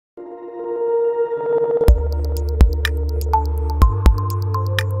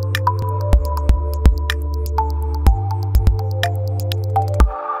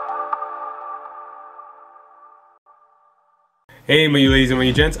Hey my ladies and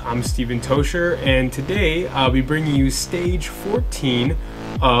my gents, I'm StevenTocher, and today I'll be bringing you stage 14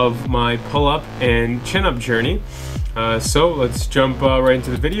 of my pull-up and chin-up journey. So let's jump right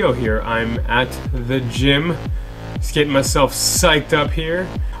into the video here. I'm at the gym, just getting myself psyched up here.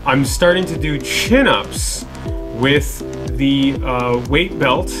 I'm starting to do chin-ups with the weight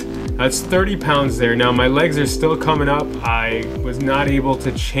belt. That's 30 pounds there. Now my legs are still coming up. I was not able to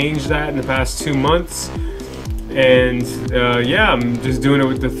change that in the past 2 months. And yeah, I'm just doing it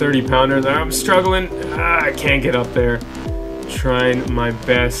with the 30 pounder. I'm struggling. I can't get up there. Trying my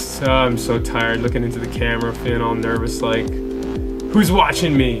best. I'm so tired looking into the camera, feeling all nervous like, who's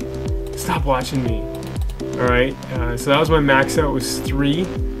watching me? Stop watching me. Alright, so that was my max out, was 3.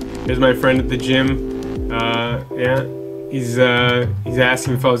 Here's my friend at the gym. Yeah, he's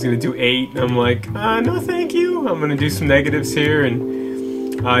asking if I was gonna do 8. I'm like, no thank you. I'm gonna do some negatives here and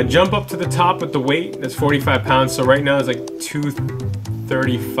jump up to the top with the weight. That's 45 pounds, so right now it's like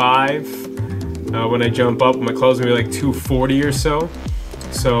 235. When I jump up, my clothes are gonna be like 240 or so.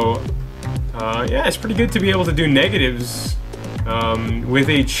 So yeah, it's pretty good to be able to do negatives with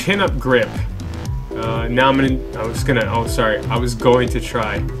a chin-up grip. Now I was going to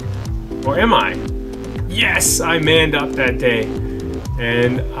try. Or am I? Yes, I manned up that day.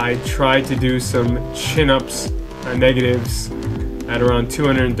 And I tried to do some chin-ups, negatives, at around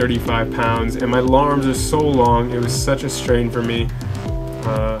 235 pounds, and my arms are so long, it was such a strain for me.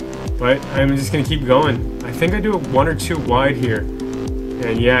 But I'm just gonna keep going. I think I do a 1 or 2 wide here.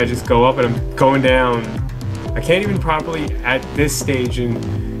 And yeah, I just go up and I'm going down. I can't even properly, at this stage in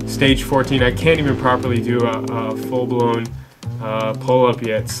stage 14, I can't even properly do a full-blown pull-up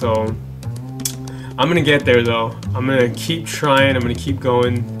yet. So I'm gonna get there though. I'm gonna keep trying, I'm gonna keep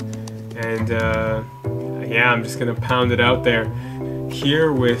going. And yeah, I'm just gonna pound it out there.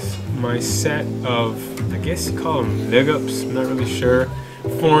 Here with my set of, I guess you call them leg ups, I'm not really sure.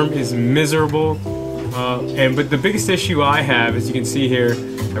 Form is miserable, but the biggest issue I have, as you can see here,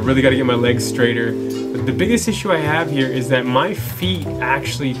 I really got to get my legs straighter. But the biggest issue I have here is that my feet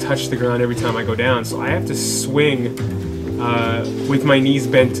actually touch the ground every time I go down, so I have to swing with my knees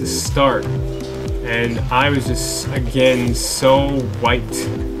bent to start. And I was just, again, so wiped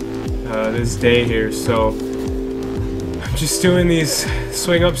this day here, so just doing these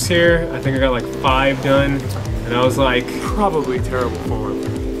swing ups here. I think I got like 5 done, and I was like, probably terrible form.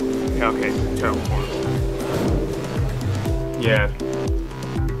 Yeah, okay, terrible form. Yeah,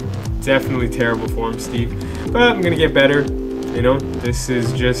 definitely terrible form, Steve. But I'm gonna get better. You know, this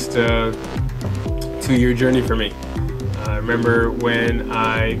is just a 2-year journey for me. I remember when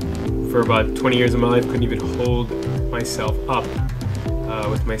for about 20 years of my life, couldn't even hold myself up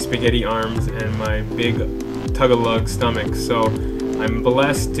with my spaghetti arms and my big tug-a-lug stomach. So I'm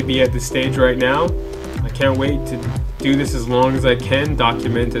blessed to be at this stage right now. I can't wait to do this as long as I can,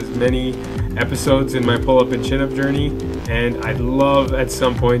 document as many episodes in my pull-up and chin-up journey, and I'd love at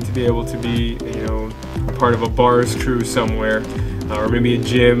some point to be able to be, you know, a part of a bars crew somewhere, or maybe a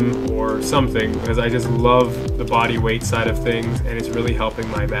gym or something, because I just love the body weight side of things and it's really helping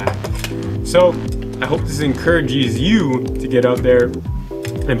my back. So I hope this encourages you to get out there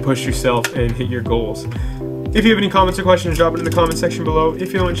and push yourself and hit your goals. If you have any comments or questions, drop it in the comment section below.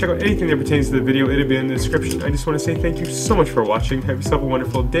 If you want to check out anything that pertains to the video, it'll be in the description. I just want to say thank you so much for watching. Have yourself a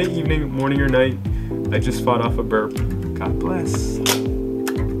wonderful day, evening, morning, or night. I just fought off a burp. God bless.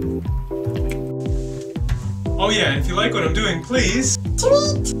 Oh yeah, if you like what I'm doing, please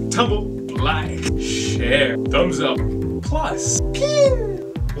tweet, tumble, like, share, thumbs up, plus,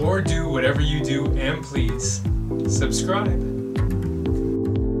 pin, or do whatever you do, and please subscribe.